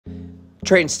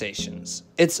Train stations.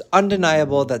 It's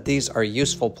undeniable that these are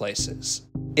useful places.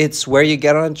 It's where you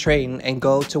get on a train and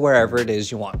go to wherever it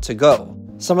is you want to go.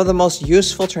 Some of the most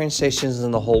useful train stations in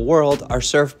the whole world are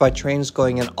served by trains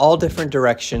going in all different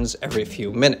directions every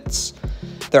few minutes.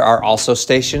 There are also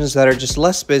stations that are just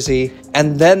less busy,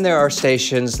 and then there are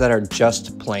stations that are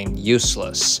just plain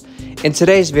useless. In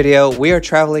today's video, we are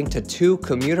traveling to two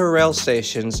commuter rail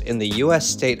stations in the US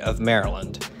state of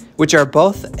Maryland, which are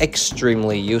both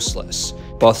extremely useless.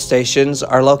 Both stations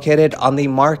are located on the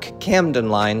MARC Camden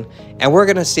line, and we're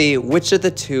going to see which of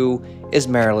the two is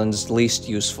Maryland's least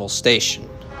useful station.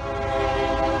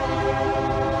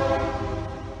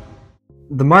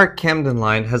 The MARC Camden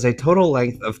line has a total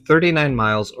length of 39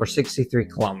 miles or 63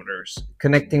 kilometers,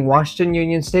 connecting Washington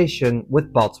Union Station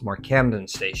with Baltimore Camden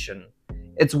Station.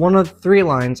 It's one of 3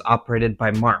 lines operated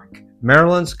by MARC,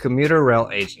 Maryland's commuter rail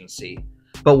agency.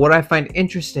 But what I find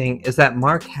interesting is that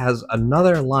MARC has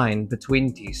another line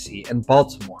between DC and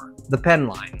Baltimore, the Penn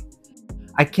line.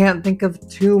 I can't think of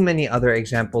too many other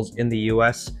examples in the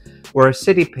US where a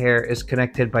city pair is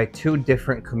connected by 2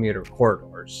 different commuter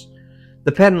corridors.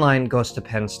 The Penn line goes to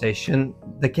Penn Station,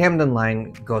 the Camden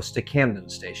line goes to Camden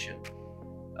Station.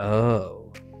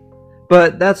 Oh.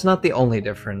 But that's not the only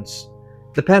difference.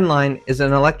 The Penn line is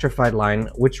an electrified line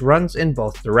which runs in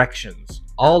both directions,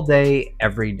 all day,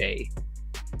 every day.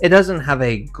 It doesn't have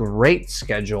a great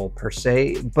schedule per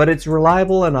se, but it's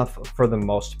reliable enough for the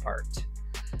most part.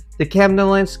 The Camden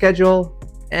line schedule,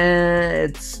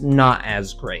 it's not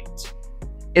as great.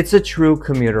 It's a true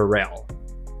commuter rail.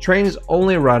 Trains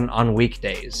only run on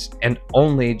weekdays, and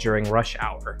only during rush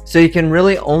hour, so you can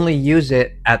really only use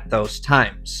it at those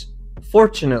times.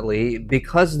 Fortunately,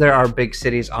 because there are big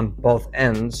cities on both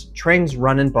ends, trains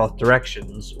run in both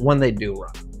directions when they do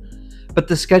run. But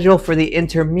the schedule for the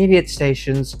intermediate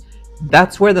stations,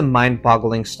 that's where the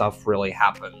mind-boggling stuff really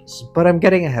happens, but I'm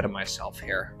getting ahead of myself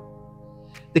here.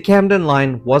 The Camden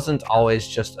line wasn't always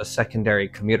just a secondary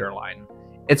commuter line.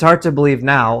 It's hard to believe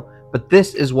now, but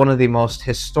this is one of the most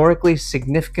historically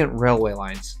significant railway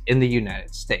lines in the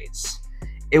United States.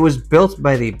 It was built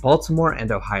by the Baltimore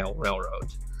and Ohio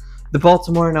Railroad. The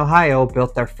Baltimore and Ohio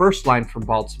built their first line from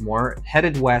Baltimore,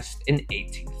 headed west in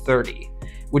 1830,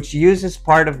 which uses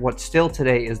part of what still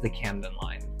today is the Camden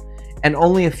line. And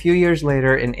only a few years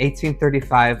later, in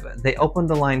 1835, they opened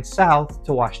the line south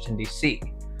to Washington, D.C.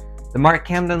 The MARC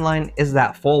Camden line is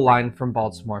that full line from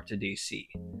Baltimore to D.C.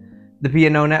 The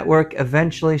B&O network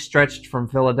eventually stretched from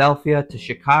Philadelphia to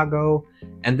Chicago,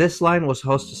 and this line was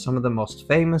host to some of the most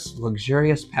famous,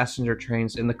 luxurious passenger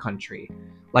trains in the country,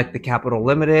 like the Capital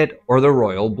Limited or the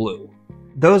Royal Blue.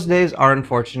 Those days are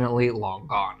unfortunately long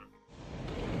gone.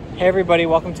 Hey everybody,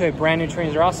 welcome to a brand new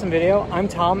Trains Are Awesome video. I'm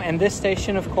Tom, and this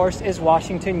station, of course, is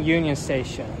Washington Union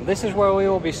Station. This is where we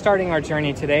will be starting our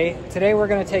journey today. Today we're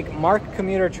going to take MARC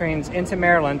commuter trains into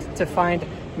Maryland to find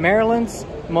Maryland's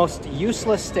most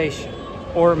useless station,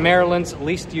 or Maryland's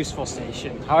least useful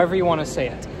station, however you want to say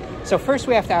it. So first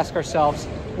we have to ask ourselves,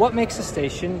 what makes a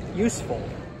station useful?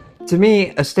 To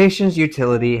me, a station's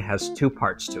utility has 2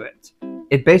 parts to it.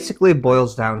 It basically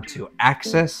boils down to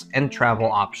access and travel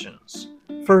options.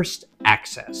 First,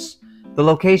 access. The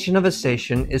location of a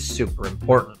station is super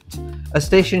important. A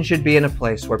station should be in a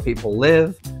place where people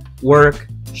live, work,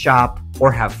 shop,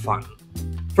 or have fun.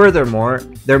 Furthermore,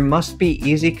 there must be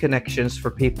easy connections for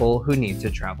people who need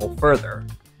to travel further.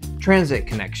 Transit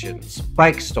connections,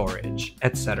 bike storage,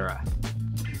 etc.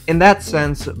 In that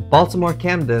sense, Baltimore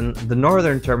Camden, the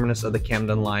northern terminus of the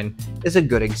Camden line, is a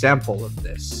good example of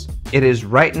this. It is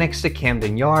right next to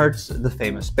Camden Yards, the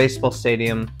famous baseball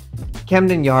stadium.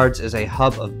 Camden Yards is a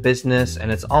hub of business,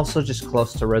 and it's also just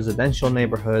close to residential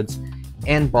neighborhoods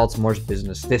and Baltimore's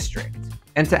business district.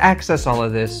 And to access all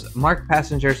of this, MARC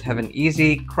passengers have an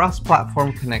easy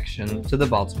cross-platform connection to the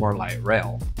Baltimore Light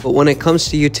Rail. But when it comes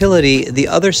to utility, the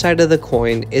other side of the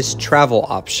coin is travel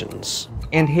options.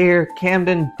 And here,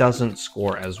 Camden doesn't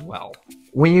score as well.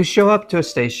 When you show up to a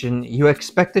station, you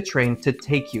expect the train to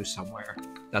take you somewhere.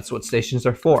 That's what stations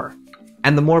are for.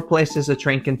 And the more places a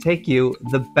train can take you,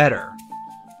 the better.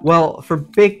 Well, for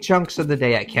big chunks of the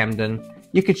day at Camden,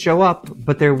 you could show up,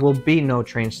 but there will be no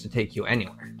trains to take you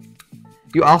anywhere.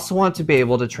 You also want to be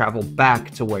able to travel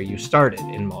back to where you started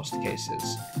in most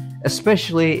cases,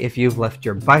 especially if you've left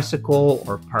your bicycle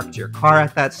or parked your car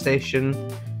at that station.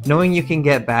 Knowing you can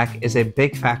get back is a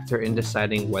big factor in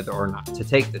deciding whether or not to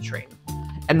take the train.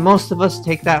 And most of us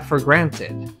take that for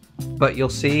granted. But you'll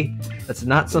see, that's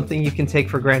not something you can take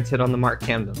for granted on the MARC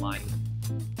Camden line.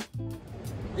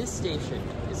 This station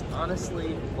is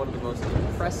honestly one of the most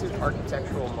impressive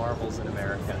architectural marvels in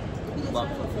America.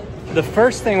 Love it. The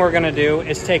first thing we're going to do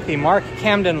is take the MARC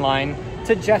Camden line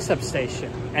to Jessup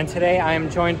Station. And today I am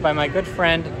joined by my good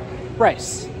friend,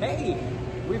 Bryce. Hey,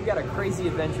 we've got a crazy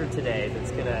adventure today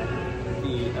that's gonna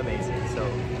be amazing, so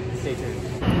stay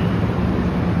tuned.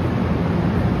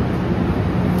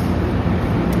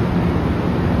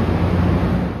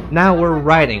 Now we're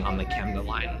riding on the Camden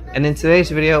line, and in today's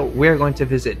video we're going to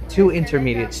visit two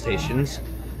intermediate stations,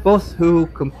 both who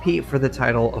compete for the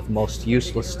title of most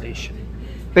useless station,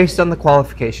 based on the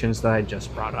qualifications that I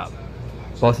just brought up.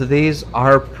 Both of these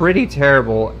are pretty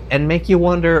terrible and make you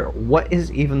wonder, what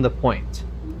is even the point?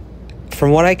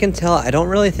 From what I can tell, I don't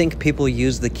really think people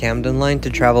use the Camden line to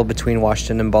travel between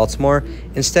Washington and Baltimore.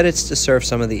 Instead, it's to serve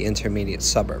some of the intermediate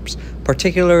suburbs,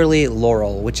 particularly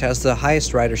Laurel, which has the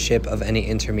highest ridership of any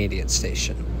intermediate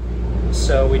station.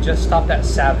 So we just stopped at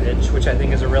Savage, which I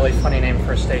think is a really funny name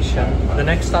for a station. The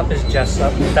next stop is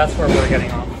Jessup. That's where we're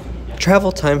getting off.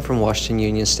 Travel time from Washington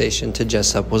Union Station to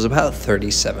Jessup was about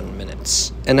 37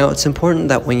 minutes. And now it's important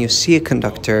that when you see a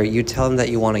conductor, you tell them that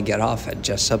you want to get off at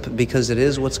Jessup, because it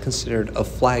is what's considered a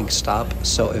flag stop,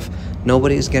 so if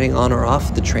nobody is getting on or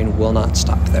off, the train will not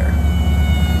stop there.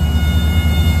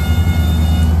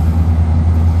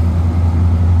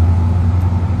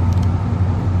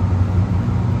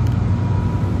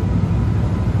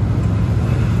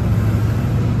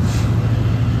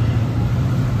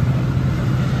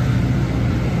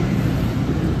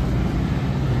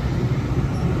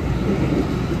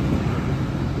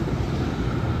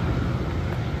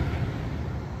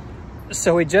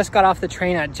 So we just got off the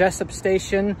train at Jessup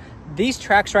Station. These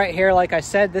tracks right here, like I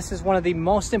said, this is one of the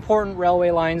most important railway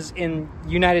lines in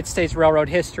United States railroad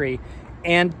history.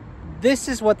 And this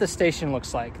is what the station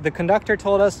looks like. The conductor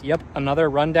told us, yep,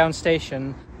 another rundown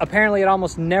station. Apparently it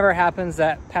almost never happens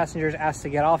that passengers ask to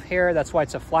get off here. That's why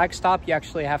it's a flag stop. You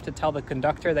actually have to tell the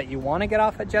conductor that you want to get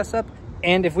off at Jessup.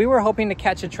 And if we were hoping to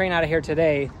catch a train out of here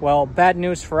today, well, bad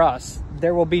news for us.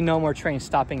 There will be no more trains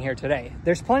stopping here today.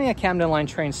 There's plenty of Camden Line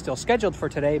trains still scheduled for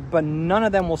today, but none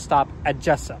of them will stop at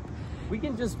Jessup. We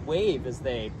can just wave as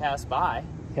they pass by.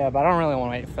 Yeah, but I don't really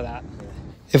want to wait for that.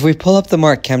 If we pull up the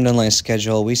MARC Camden line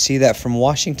schedule, we see that from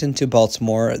Washington to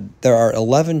Baltimore, there are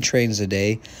 11 trains a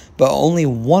day, but only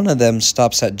one of them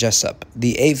stops at Jessup,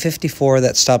 the 854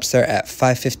 that stops there at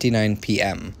 5:59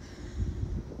 p.m.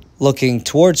 Looking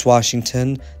towards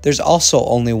Washington, there's also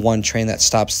only one train that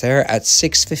stops there at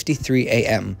 6:53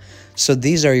 a.m. So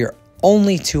these are your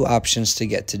only two options to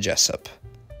get to Jessup.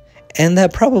 And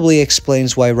that probably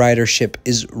explains why ridership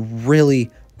is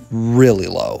really, really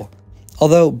low.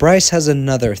 Although Bryce has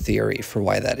another theory for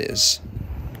why that is.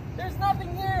 There's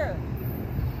nothing here!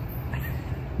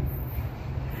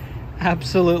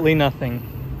 Absolutely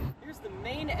nothing. Here's the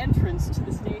main entrance to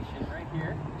the station right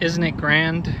here. Isn't it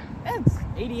grand? It's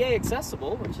ADA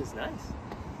accessible, which is nice.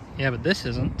 Yeah, but this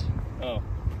isn't. Oh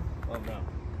no.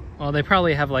 Well, they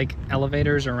probably have like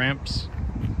elevators or ramps.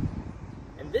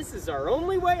 And this is our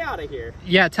only way out of here.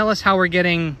 Yeah, tell us how we're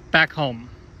getting back home.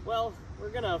 Well, we're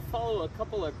gonna follow a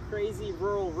couple of crazy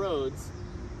rural roads,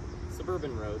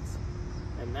 suburban roads,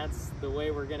 and that's the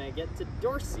way we're gonna get to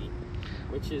Dorsey,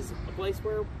 which is a place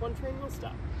where one train will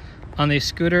stop. On these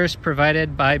scooters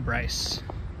provided by Bryce.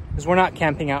 Because we're not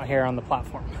camping out here on the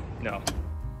platform. No.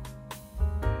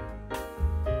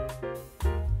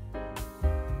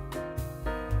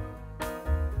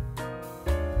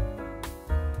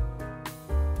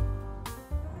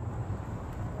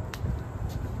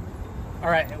 All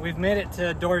right, we've made it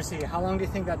to Dorsey. How long do you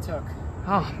think that took?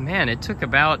 Oh man, it took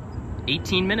about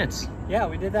 18 minutes. Yeah,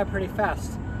 we did that pretty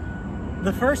fast.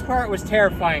 The first part was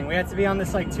terrifying. We had to be on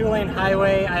this like 2-lane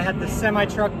highway. I had the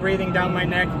semi-truck breathing down my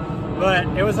neck, but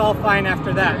it was all fine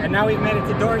after that. And now we've made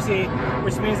it to Dorsey,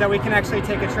 which means that we can actually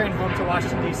take a train home to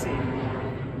Washington, D.C.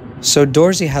 So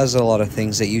Dorsey has a lot of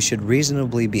things that you should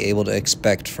reasonably be able to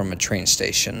expect from a train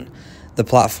station. The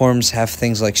platforms have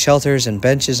things like shelters and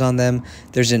benches on them.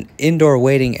 There's an indoor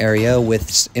waiting area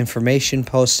with information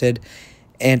posted,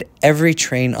 and every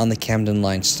train on the Camden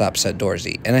line stops at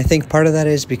Dorsey. And I think part of that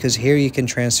is because here you can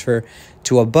transfer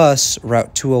to a bus,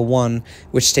 Route 201,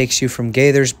 which takes you from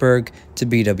Gaithersburg to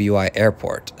BWI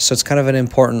Airport. So it's kind of an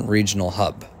important regional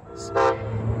hub.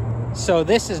 So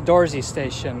this is Dorsey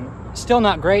Station. Still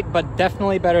not great, but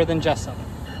definitely better than Jessup.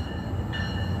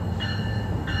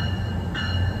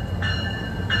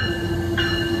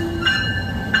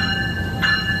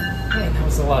 Man, that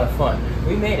was a lot of fun.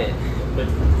 We made it, but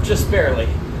just barely.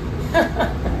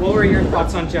 What were your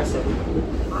thoughts on Jessup?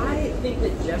 I think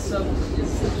that Jessup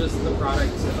is just the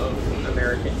product of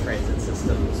American transit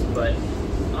systems, but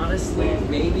honestly,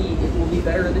 maybe it will be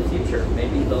better in the future.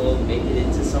 Maybe they'll make it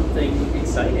into something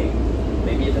exciting.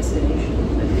 Maybe a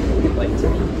destination that people would like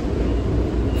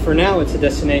to. for now, it's a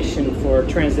destination for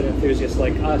transit enthusiasts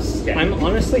like us. Yeah. I'm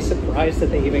honestly surprised that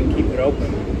they even keep it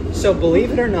open. So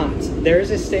believe it or not, there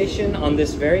is a station on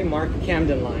this very MARC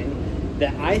Camden line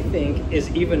that I think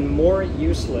is even more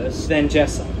useless than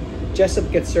Jessup.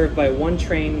 Jessup gets served by one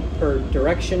train per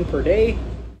direction per day.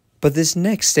 But this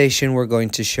next station we're going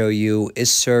to show you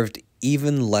is served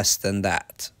even less than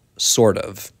that. Sort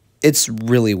of. It's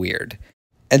really weird.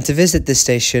 And to visit this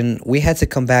station, we had to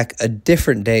come back a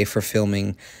different day for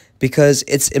filming because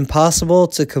it's impossible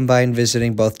to combine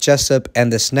visiting both Jessup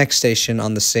and this next station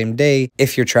on the same day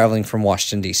if you're traveling from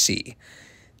Washington, D.C.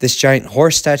 This giant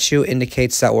horse statue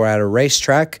indicates that we're at a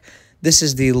racetrack. This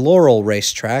is the Laurel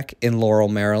Racetrack in Laurel,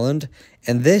 Maryland,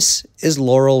 and this is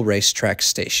Laurel Racetrack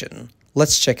Station.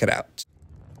 Let's check it out.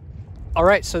 All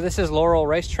right, so this is Laurel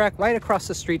Racetrack. Right across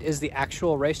the street is the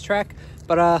actual racetrack,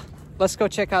 but let's go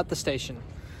check out the station.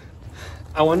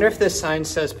 I wonder if this sign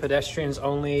says pedestrians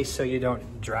only so you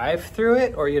don't drive through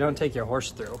it or you don't take your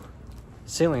horse through.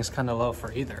 Ceiling's kind of low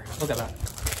for either. Look at that.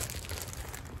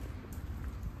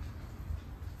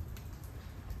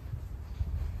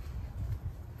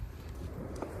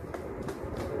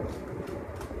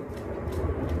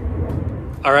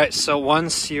 All right, so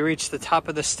once you reach the top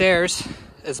of the stairs,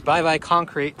 it's bye-bye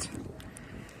concrete.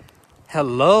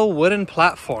 Hello, wooden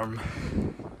platform.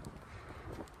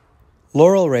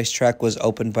 Laurel Racetrack was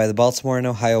opened by the Baltimore and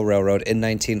Ohio Railroad in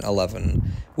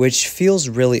 1911, which feels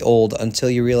really old until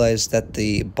you realize that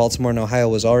the Baltimore and Ohio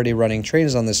was already running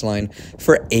trains on this line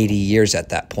for 80 years at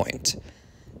that point.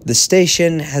 The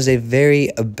station has a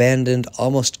very abandoned,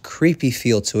 almost creepy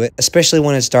feel to it, especially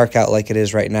when it's dark out like it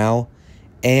is right now.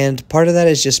 And part of that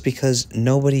is just because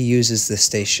nobody uses the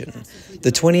station.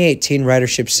 The 2018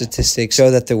 ridership statistics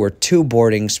show that there were 2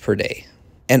 boardings per day.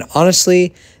 And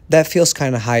honestly, that feels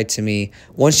kind of high to me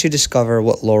once you discover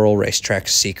what Laurel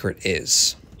Racetrack's secret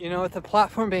is. You know, with the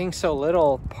platform being so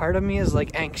little, part of me is like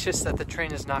anxious that the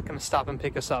train is not going to stop and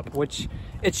pick us up, which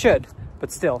it should,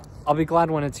 but still, I'll be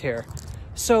glad when it's here.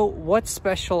 So what's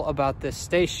special about this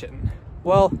station?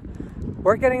 Well,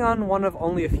 we're getting on one of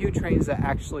only a few trains that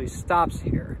actually stops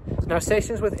here. Now,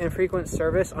 stations with infrequent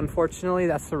service, unfortunately,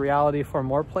 that's the reality for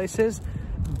more places,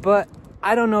 but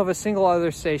I don't know of a single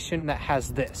other station that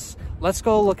has this. Let's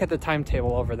go look at the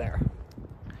timetable over there.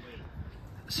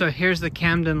 So here's the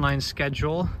Camden line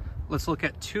schedule. Let's look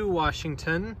at to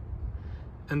Washington,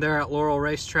 and there at Laurel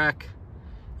Racetrack,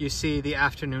 you see the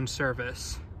afternoon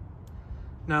service.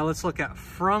 Now let's look at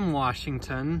from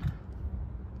Washington,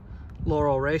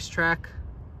 Laurel Racetrack.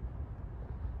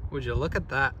 Would you look at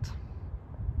that?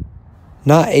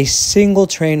 Not a single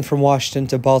train from Washington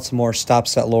to Baltimore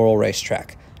stops at Laurel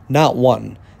Racetrack. Not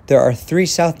one. There are 3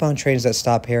 southbound trains that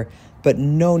stop here, but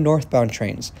no northbound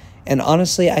trains. And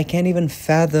honestly, I can't even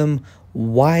fathom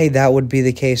why that would be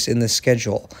the case in the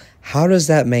schedule. How does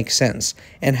that make sense?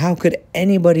 And how could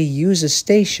anybody use a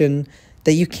station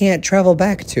that you can't travel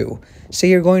back to? Say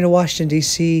you're going to Washington,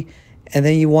 D.C., and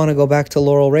then you want to go back to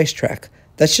Laurel Racetrack.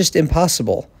 That's just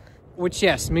impossible. Which,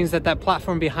 yes, means that that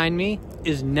platform behind me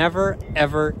is never,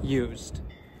 ever used.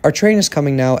 Our train is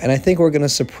coming now, and I think we're going to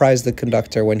surprise the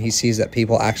conductor when he sees that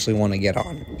people actually want to get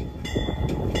on.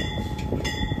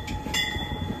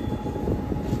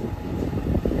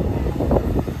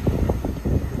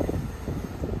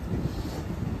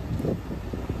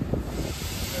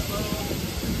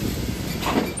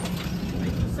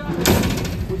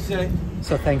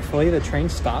 So thankfully the train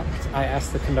stopped. I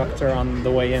asked the conductor on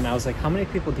the way in, I was like, how many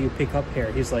people do you pick up here?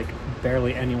 He's like,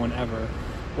 barely anyone ever.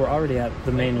 We're already at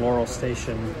the main Laurel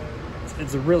station.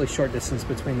 It's a really short distance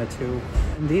between the two.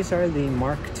 And these are the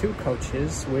MARC II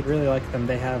coaches. We really like them.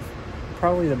 They have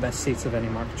probably the best seats of any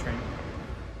MARC train.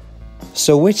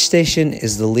 So which station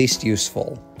is the least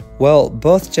useful? Well,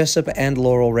 both Jessup and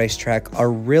Laurel Racetrack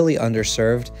are really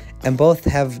underserved, and both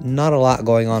have not a lot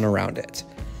going on around it.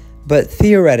 But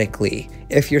theoretically,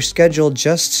 if your schedule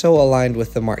just so aligned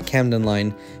with the MARC Camden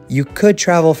line, you could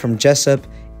travel from Jessup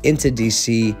into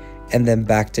DC and then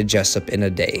back to Jessup in a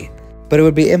day. But it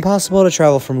would be impossible to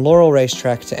travel from Laurel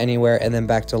Racetrack to anywhere and then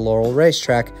back to Laurel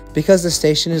Racetrack because the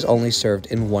station is only served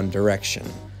in one direction.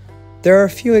 There are a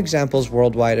few examples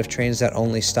worldwide of trains that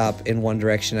only stop in one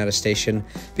direction at a station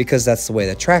because that's the way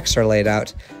the tracks are laid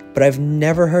out, but I've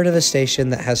never heard of a station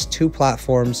that has 2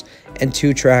 platforms and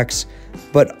 2 tracks,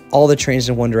 but all the trains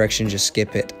in one direction just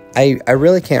skip it. I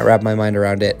really can't wrap my mind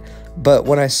around it, but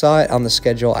when I saw it on the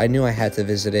schedule, I knew I had to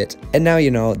visit it, and now you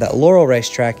know that Laurel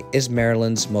Racetrack is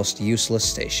Maryland's most useless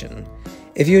station.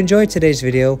 If you enjoyed today's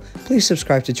video, please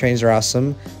subscribe to Trains Are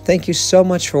Awesome. Thank you so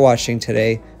much for watching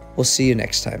today. We'll see you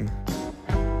next time.